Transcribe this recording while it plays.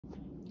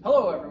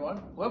Hello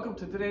everyone, welcome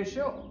to today's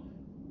show.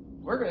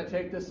 We're going to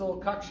take this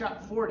old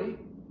Cockshutt 40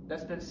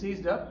 that's been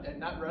seized up and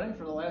not running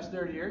for the last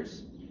 30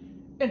 years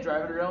and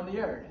drive it around the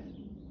yard.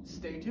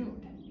 Stay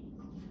tuned.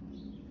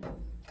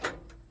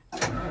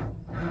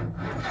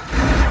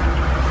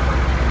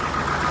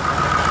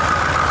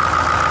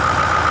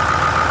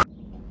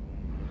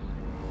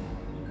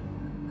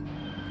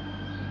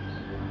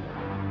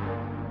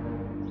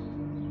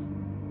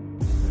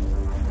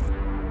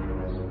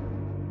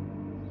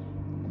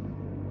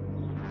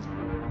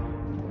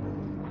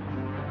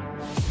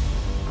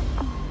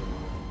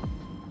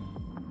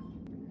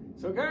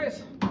 So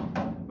guys,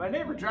 my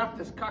neighbor dropped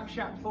this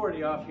Cockshutt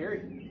 40 off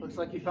here. Looks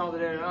like he found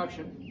it at an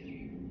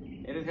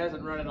auction, and it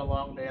hasn't run in a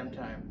long damn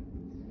time.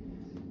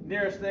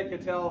 Nearest they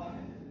could tell,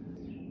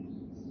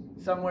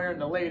 somewhere in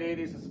the late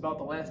 80s is about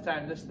the last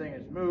time this thing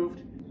has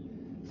moved.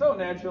 So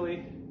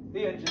naturally,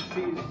 the engine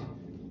seized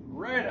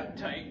right up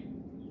tight.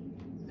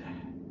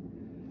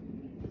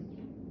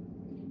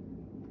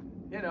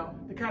 You know,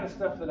 the kind of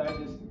stuff that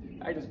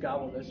I just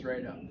gobble this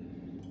right up.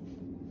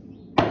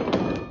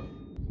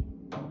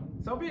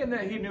 So being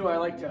that he knew I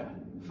like to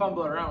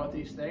fumble around with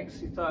these things,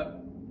 he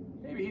thought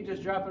maybe he'd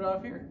just drop it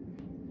off here.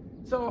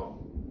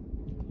 So,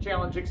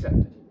 challenge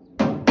accepted.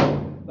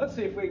 Let's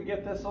see if we can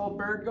get this old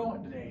bird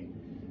going today.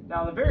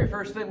 Now the very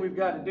first thing we've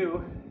got to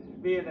do,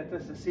 being that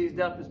this is seized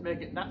up, is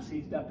make it not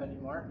seized up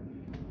anymore.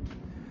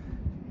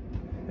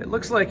 It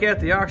looks like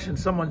at the auction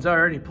someone's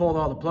already pulled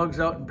all the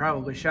plugs out and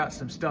probably shot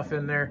some stuff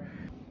in there.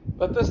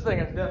 But this thing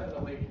is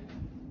definitely,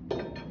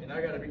 and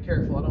I gotta be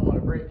careful, I don't want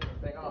to break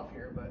anything off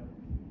here, but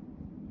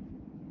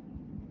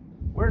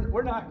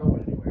we're not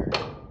going anywhere.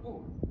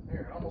 Ooh,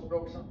 there, I almost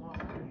broke something off.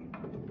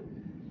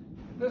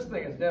 This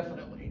thing is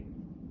definitely,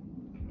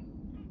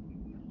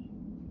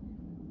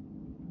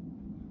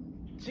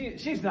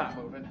 she's not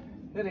moving.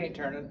 It ain't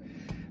turning.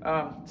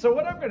 So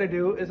what I'm going to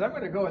do is I'm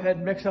going to go ahead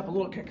and mix up a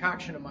little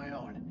concoction of my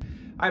own.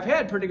 I've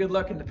had pretty good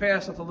luck in the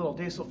past with a little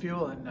diesel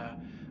fuel and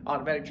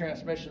automatic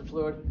transmission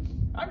fluid.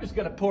 I'm just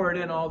going to pour it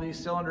in all these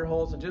cylinder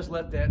holes and just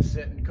let that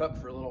sit and cook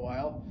for a little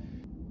while.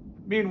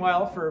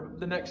 Meanwhile, for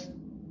the next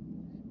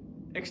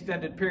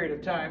extended period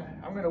of time,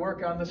 I'm going to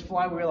work on this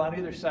flywheel on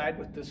either side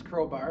with this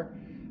crowbar.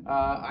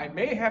 I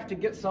may have to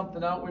get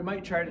something out. We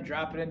might try to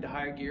drop it into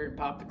high gear and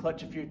pop the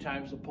clutch a few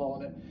times with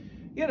pulling it.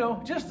 You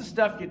know, just the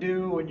stuff you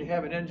do when you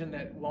have an engine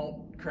that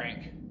won't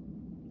crank.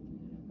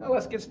 Now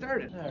let's get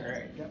started. All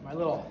right, got my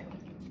little,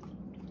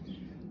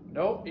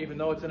 nope, even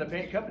though it's in a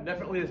paint cup, it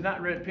definitely is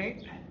not red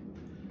paint.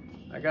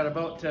 I got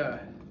about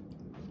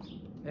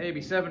maybe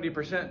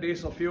 70%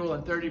 diesel fuel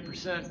and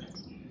 30%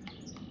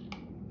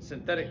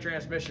 synthetic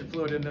transmission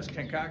fluid in this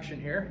concoction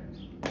here.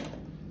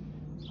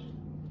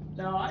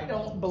 Now I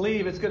don't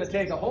believe it's going to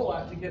take a whole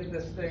lot to get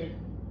this thing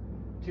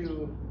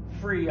to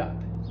free up.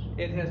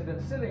 It has been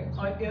sitting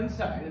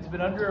inside. It's been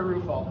under a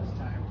roof all this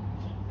time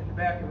in the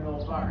back of an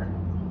old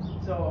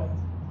barn. So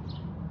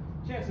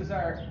chances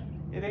are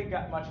it ain't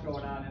got much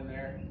going on in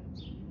there.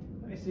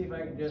 Let me see if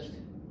I can just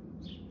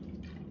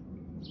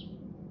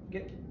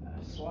get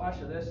a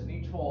slosh of this in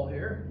each hole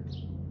here.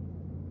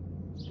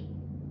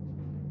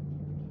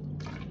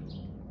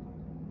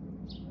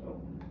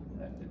 Oh,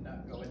 that did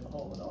not go in the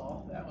hole at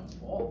all. That one's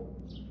full.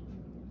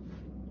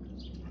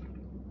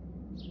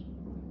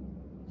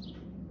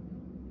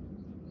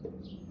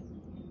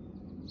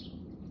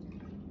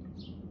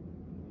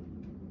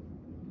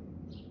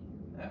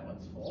 That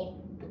one's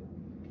full.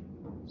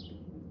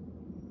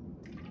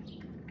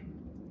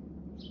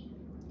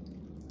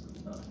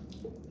 Huh.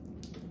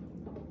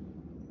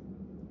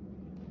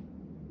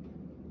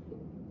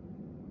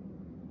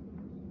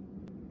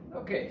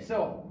 Okay,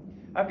 so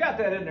I've got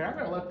that in there. I'm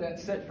going to let that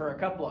sit for a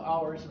couple of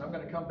hours, and I'm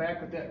going to come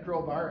back with that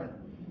crowbar and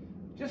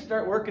just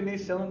start working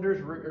these cylinders,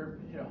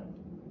 you know,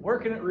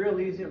 working it real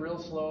easy, real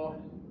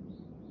slow.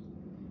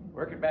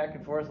 Work it back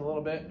and forth a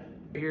little bit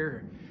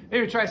here.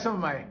 Maybe try some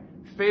of my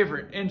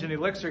favorite engine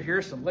elixir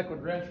here, some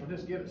liquid wrench. We'll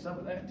just give it some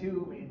of that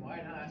too. I mean,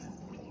 why not?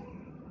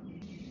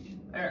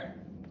 There.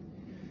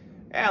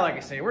 Yeah, like I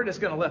say, we're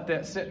just going to let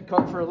that sit and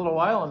cook for a little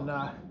while,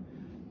 and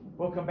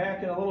we'll come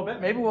back in a little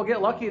bit. Maybe we'll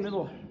get lucky and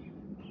it'll,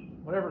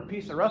 whatever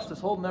piece of rust is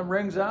holding them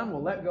rings on,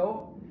 we'll let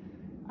go.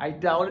 I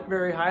doubt it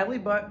very highly,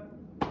 but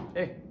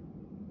hey,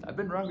 I've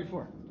been wrong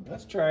before.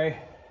 Let's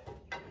try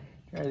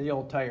the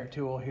old tire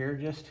tool here.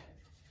 Just,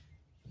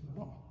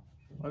 oh,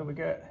 what do we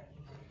got?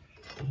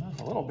 That's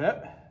a little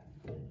bit.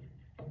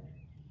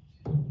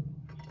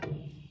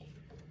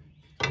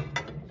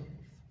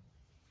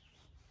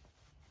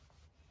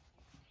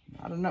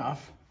 Not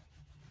enough.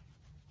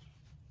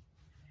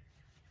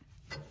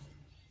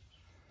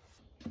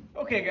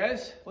 Okay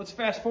guys, let's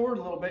fast forward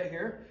a little bit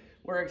here.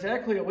 We're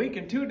exactly a week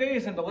and 2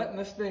 days into letting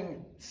this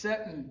thing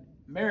sit and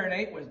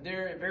marinate with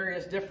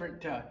various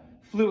different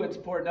fluids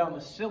poured down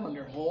the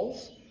cylinder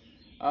holes.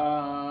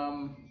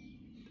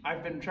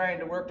 I've been trying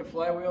to work the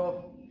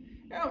flywheel.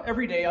 You know,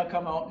 every day I'll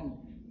come out and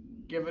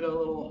give it a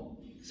little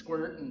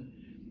squirt and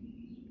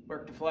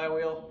work the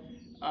flywheel.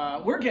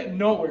 We're getting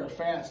nowhere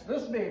fast.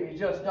 This baby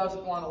just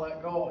doesn't want to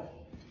let go.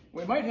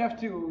 We might have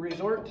to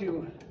resort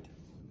to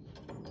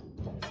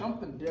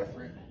something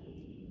different.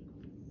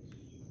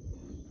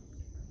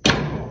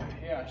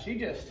 Yeah,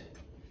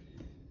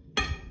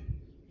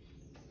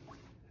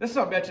 this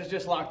sumbitch is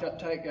just locked up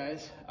tight,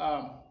 guys.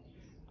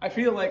 I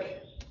feel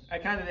like I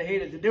kind of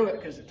hated to do it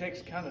because it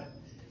takes kind of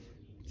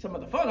some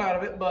of the fun out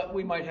of it, but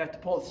we might have to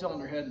pull the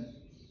cylinder head and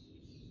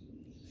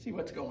see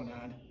what's going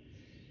on.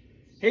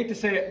 Hate to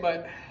say it,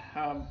 but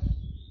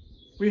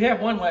we have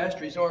one last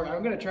resort.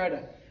 I'm going to try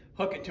to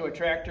hook it to a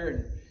tractor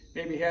and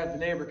maybe have the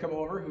neighbor come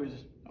over who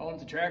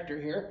owns a tractor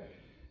here,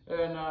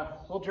 and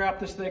we'll drop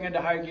this thing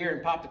into high gear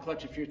and pop the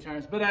clutch a few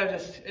times. But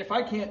if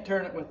I can't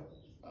turn it with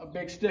a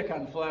big stick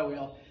on the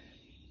flywheel,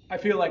 I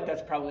feel like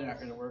that's probably not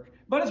going to work.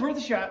 But it's worth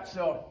a shot,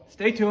 so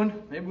stay tuned.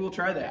 Maybe we'll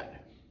try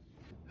that.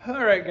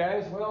 All right,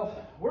 guys.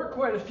 Well, we're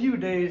quite a few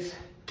days.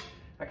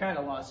 I kind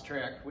of lost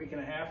track. Week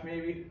and a half,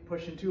 maybe,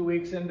 pushing 2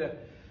 weeks into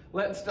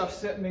letting stuff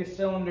sit in these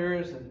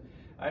cylinders. And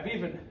I've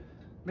even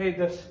made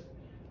this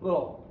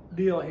little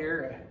deal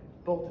here.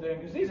 I bolted in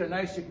because these are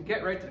nice. You can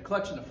get right to the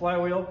clutch and the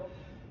flywheel.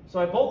 So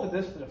I bolted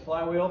this to the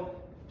flywheel,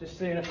 just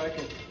seeing if I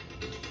could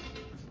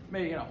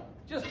maybe,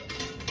 just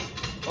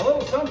a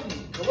little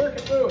something to work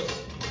it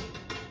loose.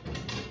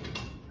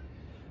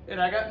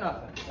 And I got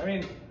nothing. I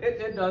mean,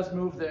 it does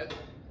move that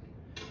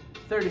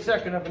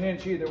 32nd of an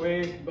inch either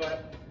way,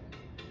 but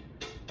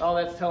all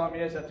that's telling me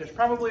is that there's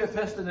probably a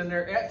piston in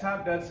there at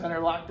top dead center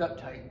locked up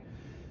tight.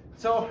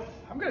 So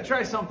I'm going to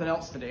try something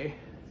else today.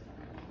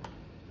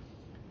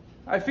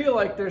 I feel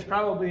like there's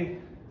probably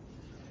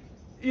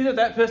either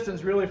that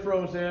piston's really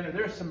frozen or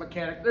there's some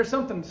mechanic,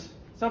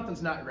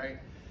 something's not right.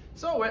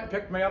 So I went and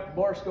picked my up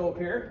borescope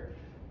here.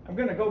 I'm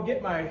going to go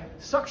get my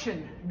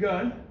suction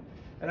gun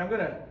and I'm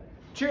going to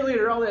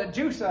cheerleader all that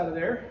juice out of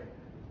there.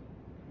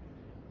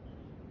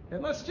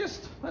 And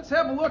let's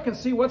have a look and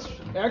see what's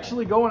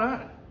actually going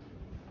on.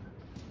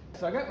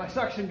 So I got my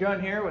suction gun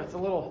here with a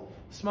little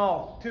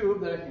small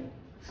tube that I can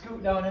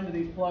scoot down into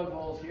these plug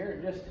holes here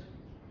and just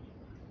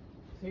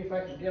see if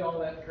I can get all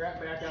that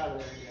crap back out of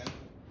there again.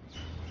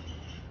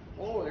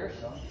 Oh, there's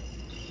some.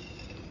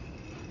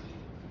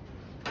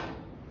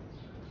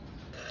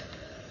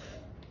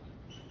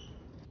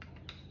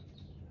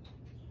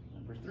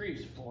 Number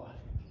 3's full.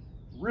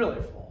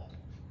 Really full.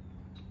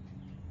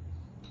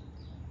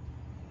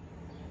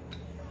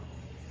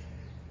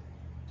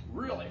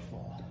 Really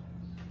full.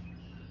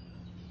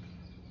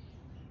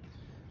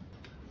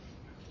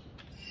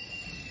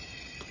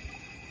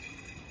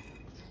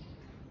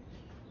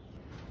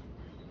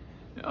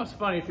 It's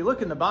funny, if you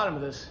look in the bottom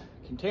of this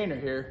container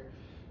here,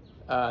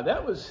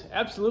 that was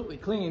absolutely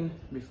clean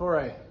before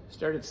I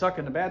started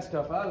sucking the bad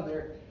stuff out of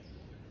there.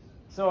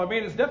 So I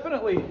mean, it's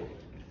definitely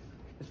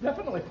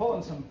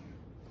pulling some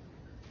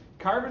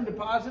carbon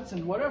deposits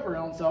and whatever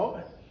else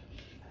out.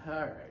 All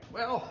right,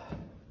 well,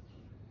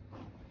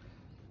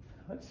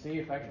 let's see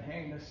if I can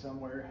hang this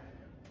somewhere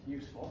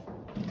useful.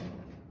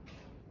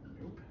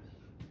 Nope.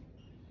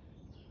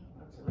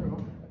 That's a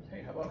room.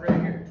 Hey, how about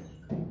right here?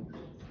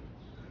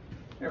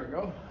 There we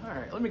go. All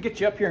right, let me get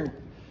you up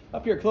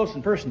here close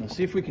and personal.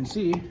 See if we can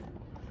see.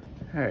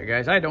 All right,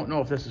 guys, I don't know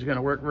if this is going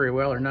to work very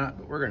well or not,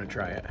 but we're going to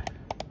try it.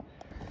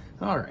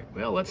 All right,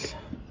 well, let's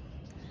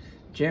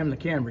jam the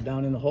camera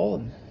down in the hole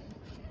and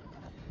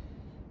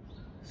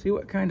see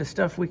what kind of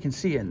stuff we can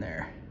see in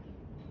there.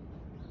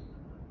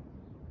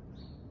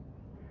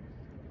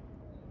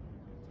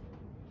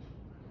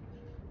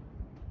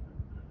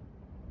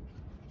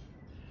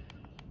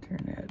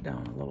 Turn that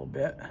down a little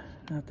bit,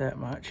 not that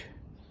much.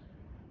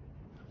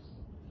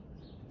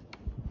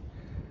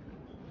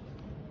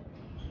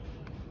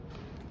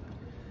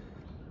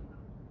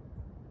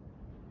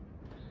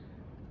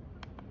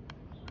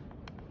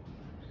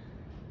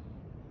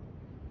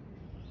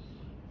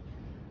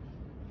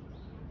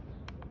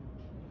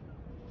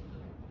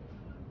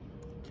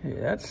 Okay,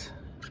 that's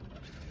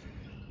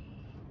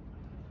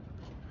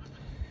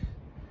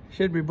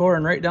should be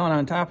boring right down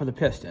on top of the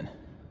piston.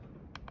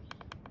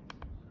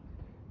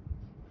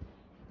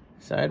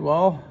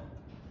 Sidewall,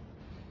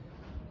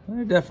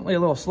 there's definitely a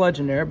little sludge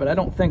in there, but I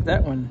don't think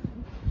that one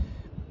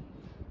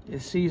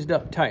is seized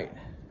up tight.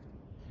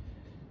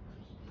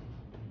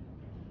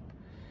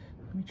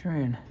 Let me try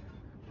and,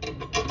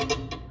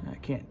 I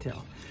can't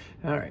tell.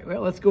 All right,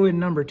 well, let's go in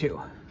number 2.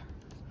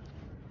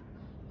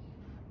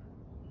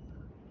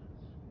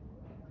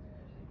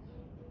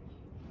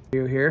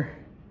 Here.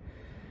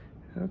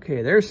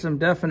 Okay, there's some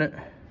definite,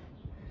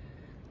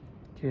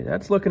 okay,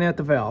 that's looking at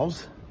the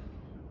valves.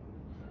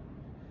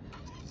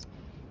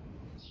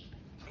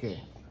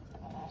 Okay.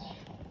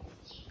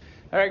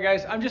 All right,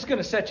 guys, I'm just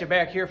gonna set you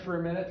back here for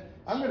a minute.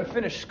 I'm gonna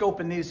finish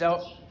scoping these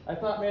out. I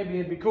thought maybe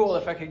it'd be cool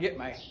if I could get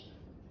my,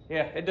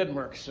 yeah, it didn't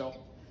work, so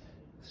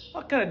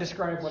I'll kind of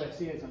describe what I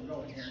see as I'm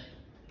going here.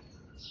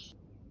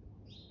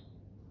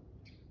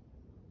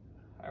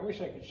 I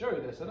wish I could show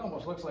you this. It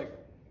almost looks like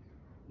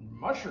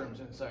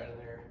mushrooms inside of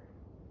there.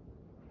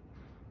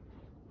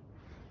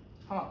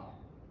 Huh.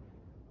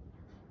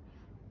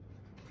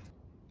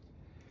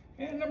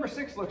 And number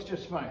 6 looks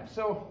just fine.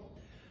 So,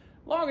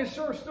 long and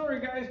short story,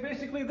 guys,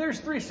 basically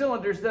there's 3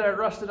 cylinders that are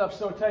rusted up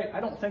so tight,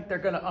 I don't think they're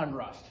gonna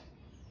unrust.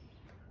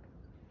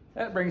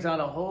 That brings on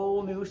a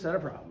whole new set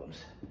of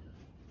problems.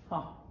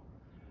 Huh.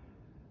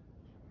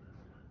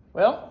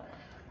 Well,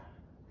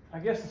 I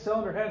guess the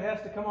cylinder head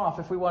has to come off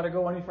if we want to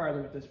go any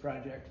farther with this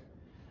project.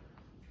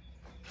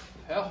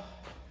 Well,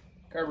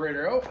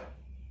 carburetor out.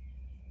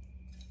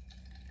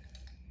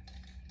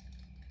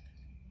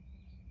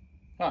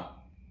 Huh.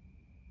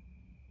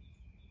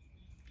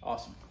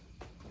 Awesome.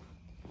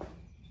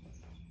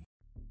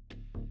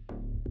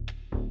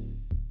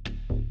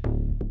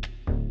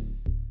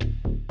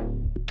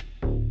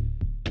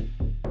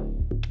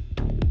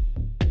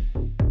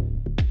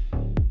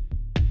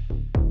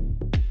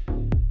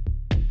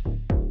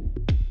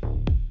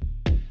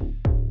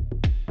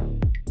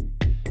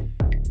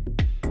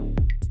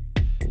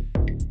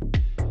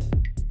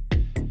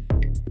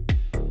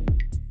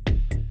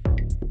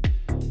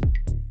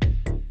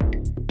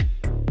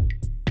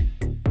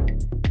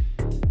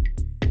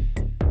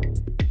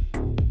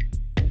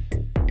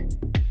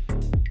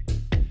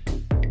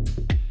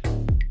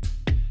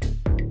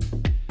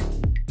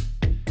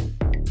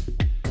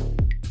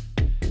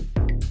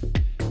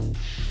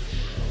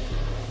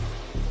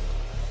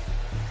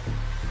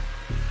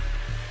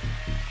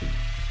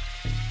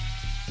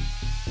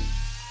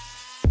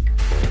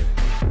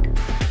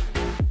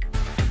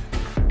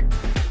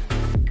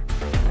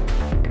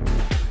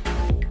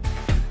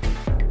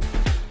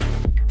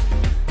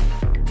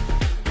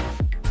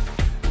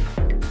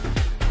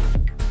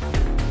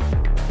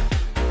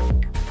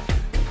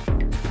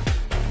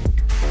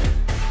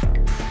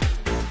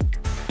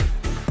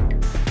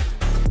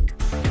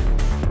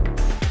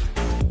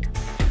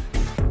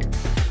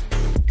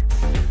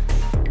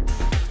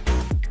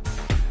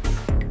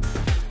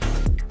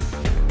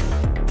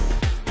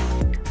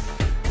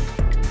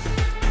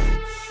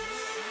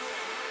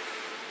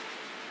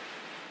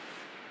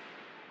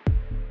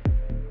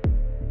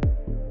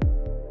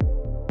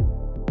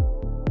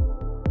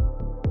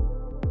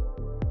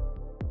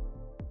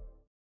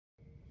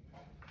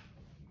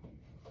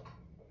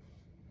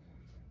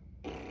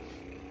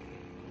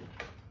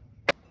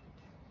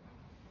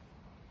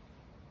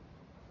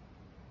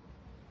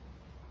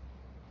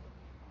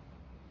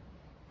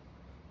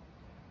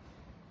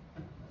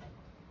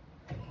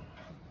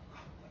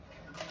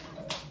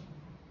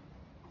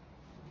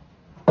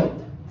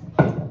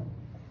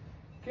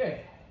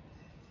 Okay.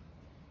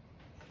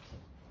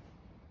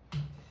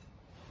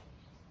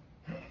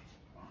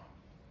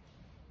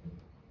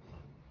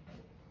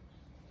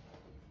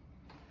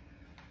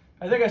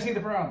 I think I see the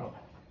problem.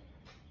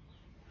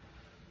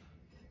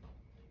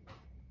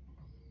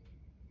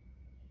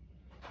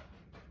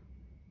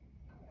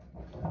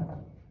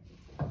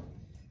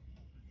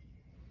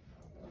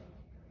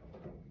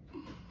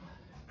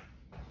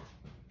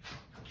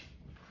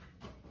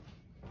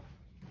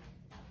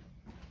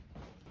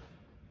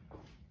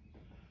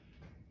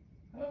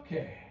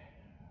 Okay,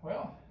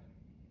 well,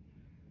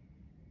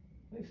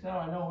 at least now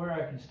I know where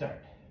I can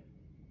start.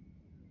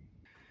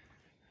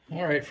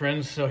 All right,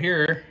 friends, so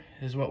here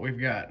is what we've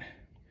got.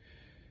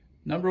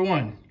 Number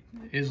 1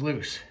 is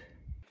loose.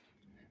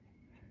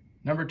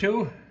 Number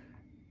 2,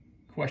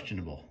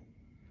 questionable.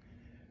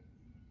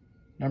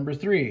 Number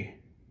 3,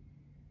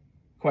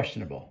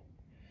 questionable.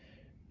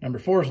 Number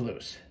 4 is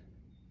loose.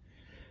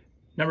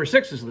 Number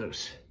 6 is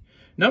loose.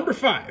 Number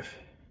 5.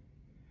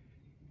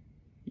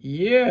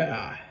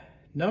 Yeah,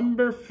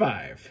 number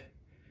 5.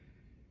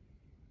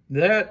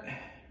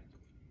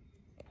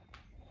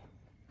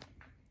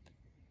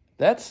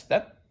 That's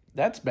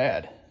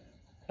bad.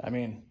 I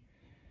mean,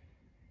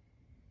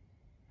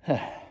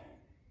 I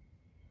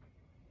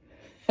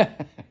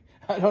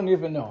don't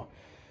even know.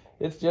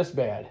 It's just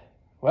bad.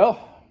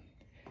 Well,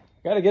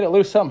 got to get it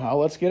loose somehow.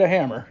 Let's get a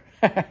hammer.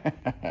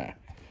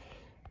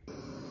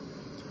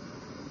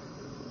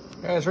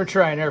 Guys, we're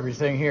trying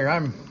everything here.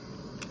 I'm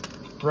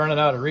running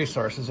out of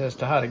resources as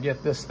to how to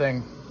get this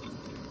thing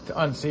to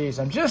unseize.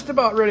 I'm just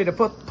about ready to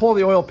pull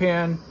the oil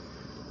pan.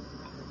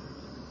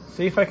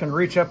 See if I can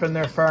reach up in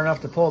there far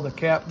enough to pull the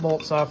cap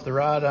bolts off the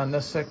rod on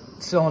this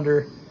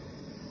cylinder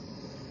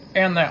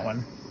and that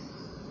one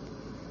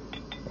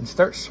and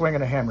start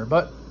swinging a hammer.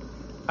 But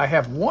I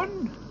have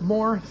one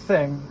more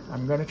thing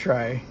I'm going to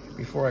try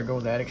before I go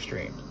that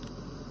extreme.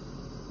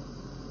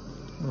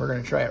 We're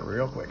going to try it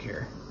real quick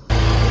here.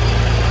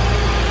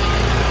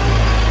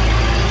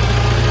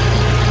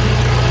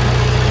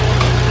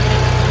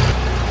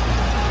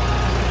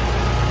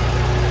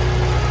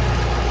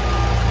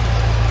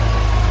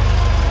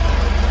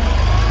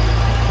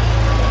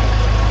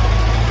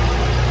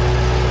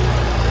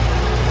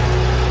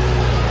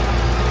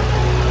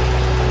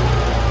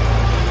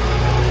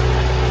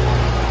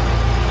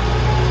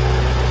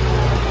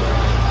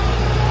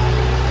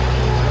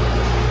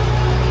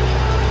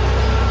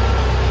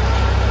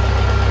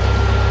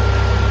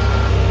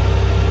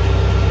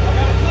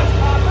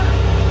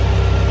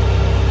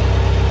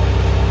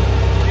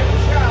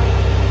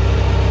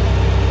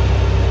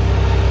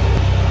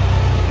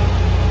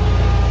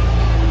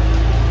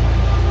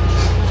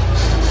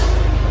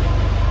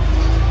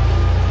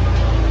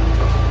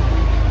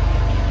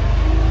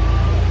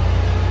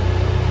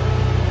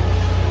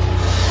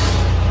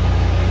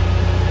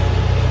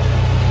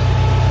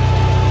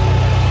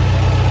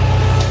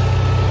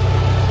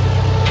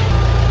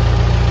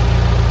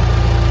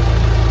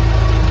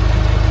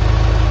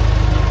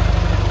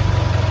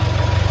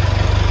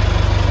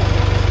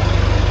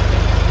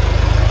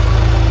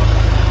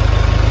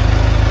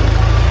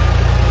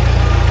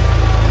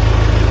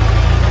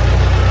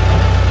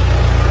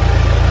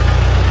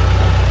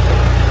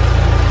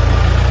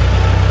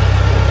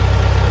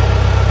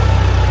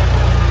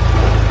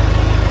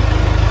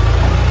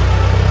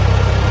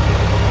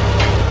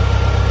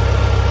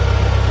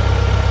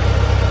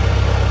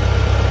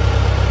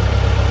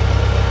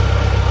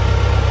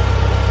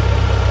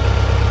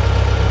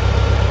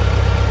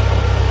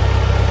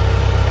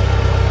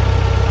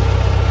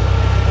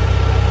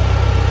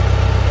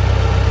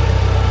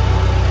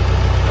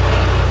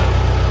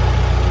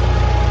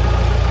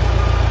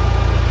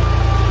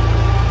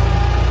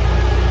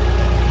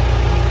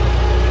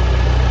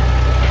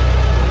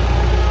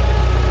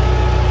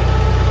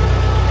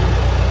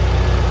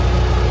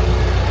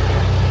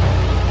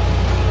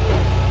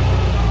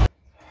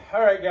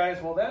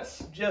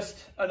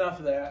 just enough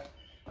of that.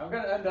 I'm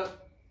going to end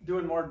up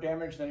doing more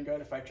damage than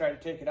good if I try to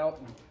take it out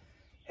and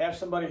have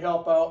somebody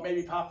help out,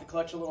 maybe pop the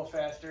clutch a little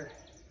faster.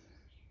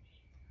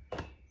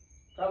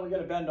 Probably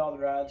going to bend all the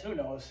rods, who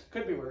knows,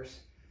 could be worse.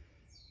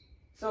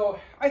 So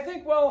I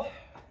think, well,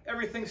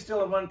 everything's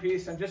still in one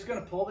piece. I'm just going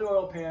to pull the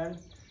oil pan,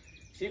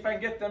 see if I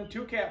can get them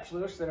 2 caps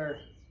loose that are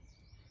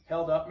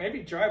held up, maybe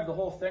drive the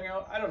whole thing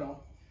out, I don't know.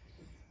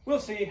 We'll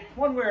see.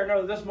 One way or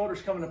another, this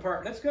motor's coming apart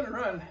and it's going to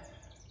run.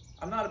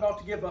 I'm not about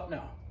to give up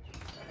now.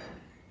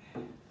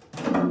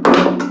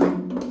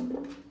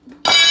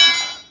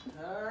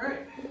 All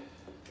right.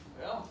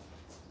 Well.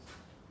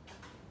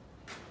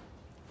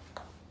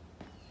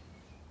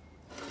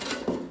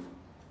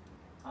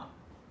 Huh.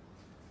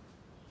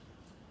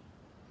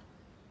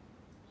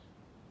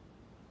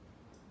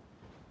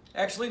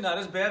 Actually, not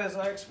as bad as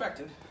I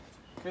expected.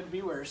 Could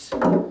be worse.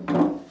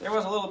 There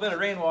was a little bit of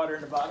rainwater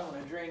in the bottom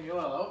when I drained the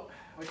oil out,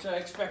 which I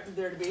expected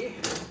there to be.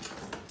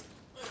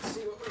 Let's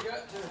see what we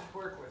got to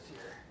work with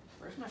here.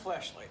 Where's my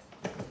flashlight?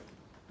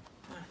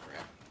 Ah,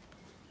 crap.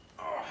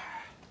 Oh.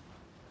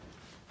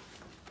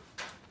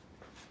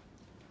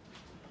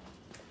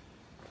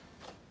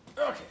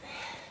 Okay.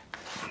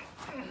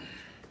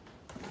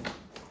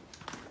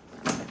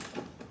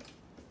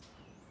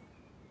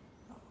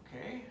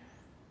 Okay.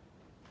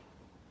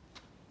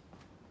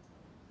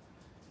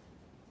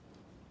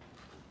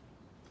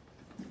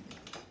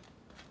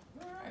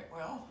 All right,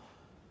 well,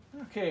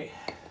 okay.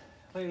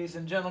 Ladies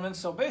and gentlemen,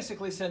 so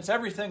basically since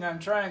everything I'm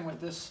trying with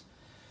this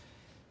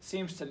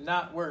seems to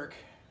not work,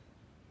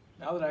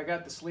 now that I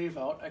got the sleeve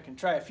out, I can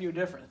try a few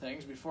different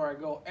things before I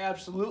go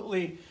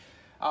absolutely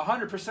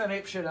 100%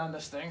 apeshit on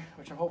this thing,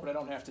 which I'm hoping I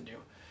don't have to do.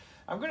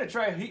 I'm going to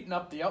try heating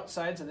up the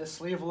outsides of this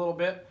sleeve a little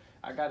bit.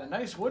 I got a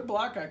nice wood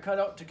block I cut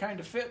out to kind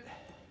of fit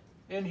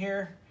in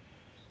here.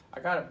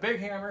 I got a big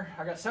hammer.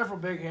 I got several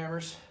big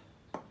hammers.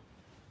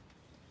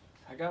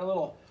 I got a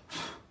little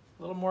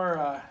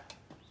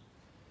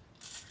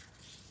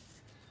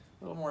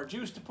more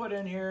juice to put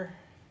in here.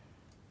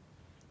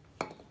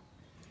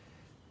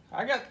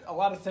 I got a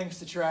lot of things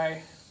to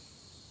try.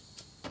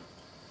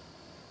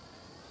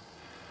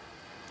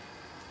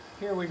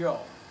 Here we go.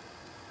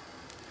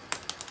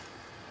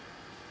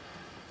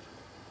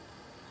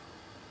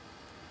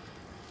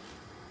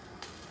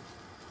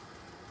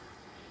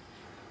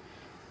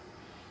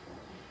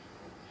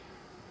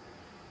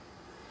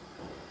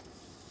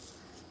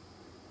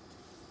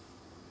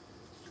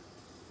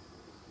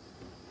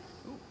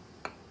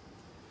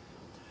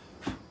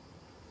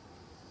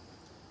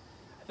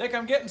 I think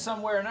I'm getting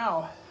somewhere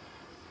now.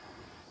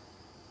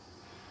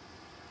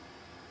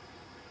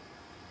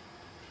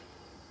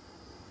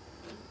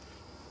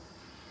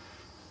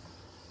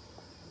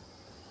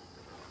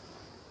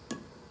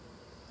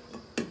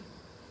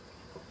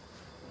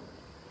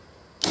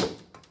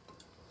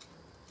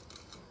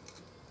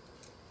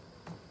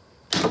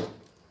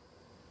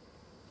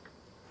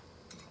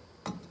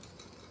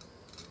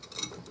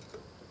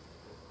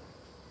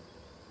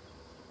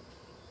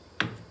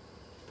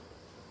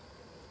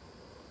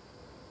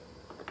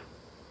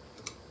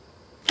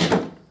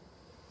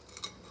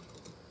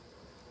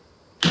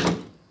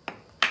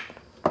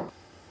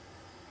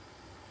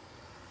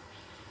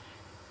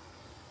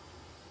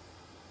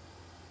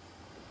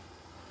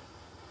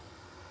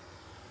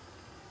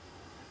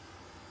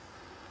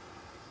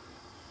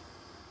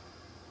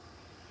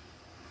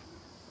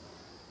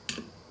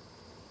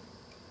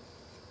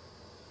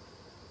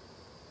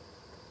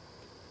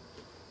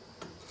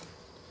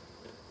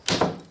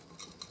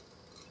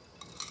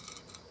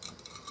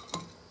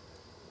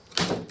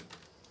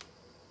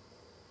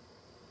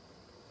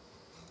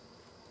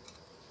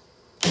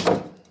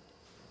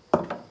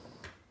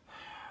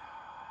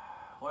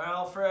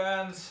 Well,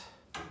 friends,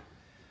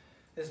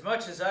 as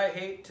much as I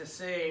hate to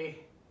say,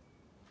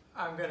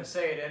 I'm going to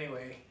say it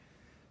anyway,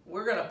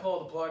 we're going to pull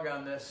the plug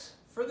on this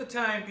for the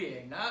time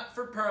being. Not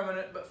for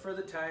permanent, but for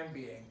the time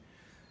being.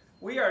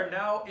 We are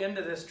now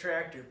into this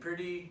tractor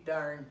pretty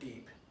darn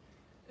deep.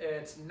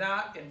 It's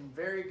not in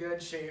very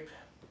good shape.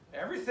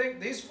 Everything,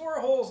 these 4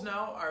 holes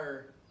now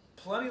are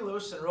plenty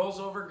loose and rolls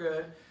over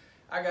good.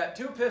 I got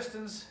 2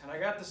 pistons and I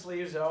got the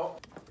sleeves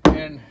out.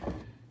 And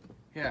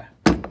yeah,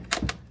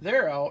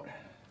 they're out.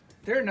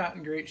 They're not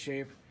in great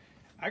shape.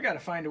 I got to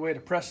find a way to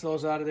press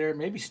those out of there.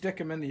 Maybe stick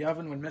them in the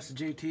oven when Mrs.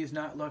 JT's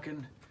not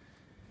looking.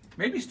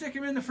 Maybe stick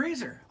them in the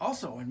freezer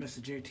also when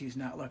Mrs. JT's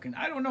not looking.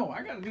 I don't know.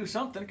 I got to do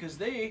something because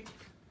they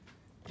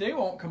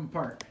won't come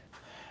apart.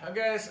 Now,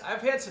 guys,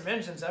 I've had some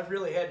engines I've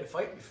really had to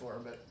fight before,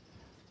 but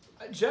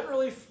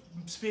generally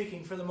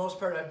speaking, for the most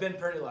part, I've been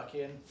pretty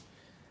lucky, and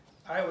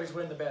I always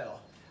win the battle.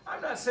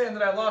 I'm not saying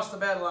that I lost the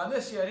battle on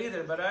this yet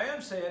either, but I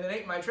am saying it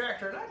ain't my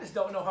tractor, and I just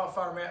don't know how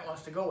far Matt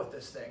wants to go with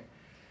this thing.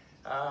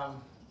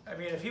 I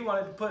mean, if he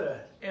wanted to put an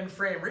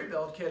in-frame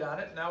rebuild kit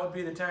on it, now would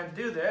be the time to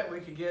do that. We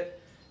could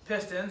get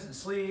pistons and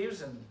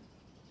sleeves and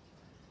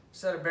a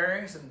set of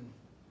bearings and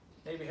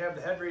maybe have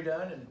the head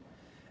redone, and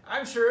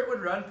I'm sure it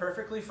would run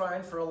perfectly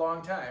fine for a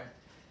long time.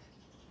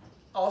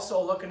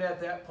 Also, looking at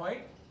that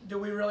point, do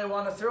we really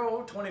want to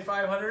throw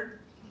 $2,500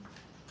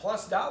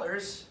 plus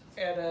dollars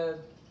at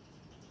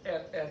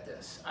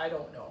this. I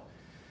don't know.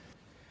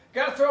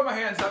 Gotta throw my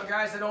hands up,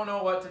 guys. I don't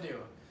know what to do.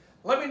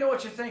 Let me know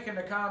what you think in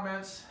the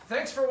comments.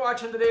 Thanks for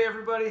watching today,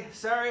 everybody.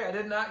 Sorry I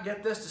did not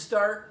get this to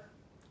start.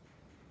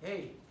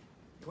 Hey,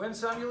 you win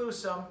some, you lose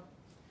some.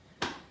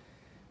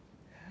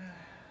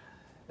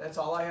 That's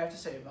all I have to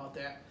say about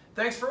that.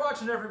 Thanks for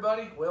watching,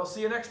 everybody. We'll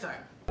see you next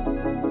time.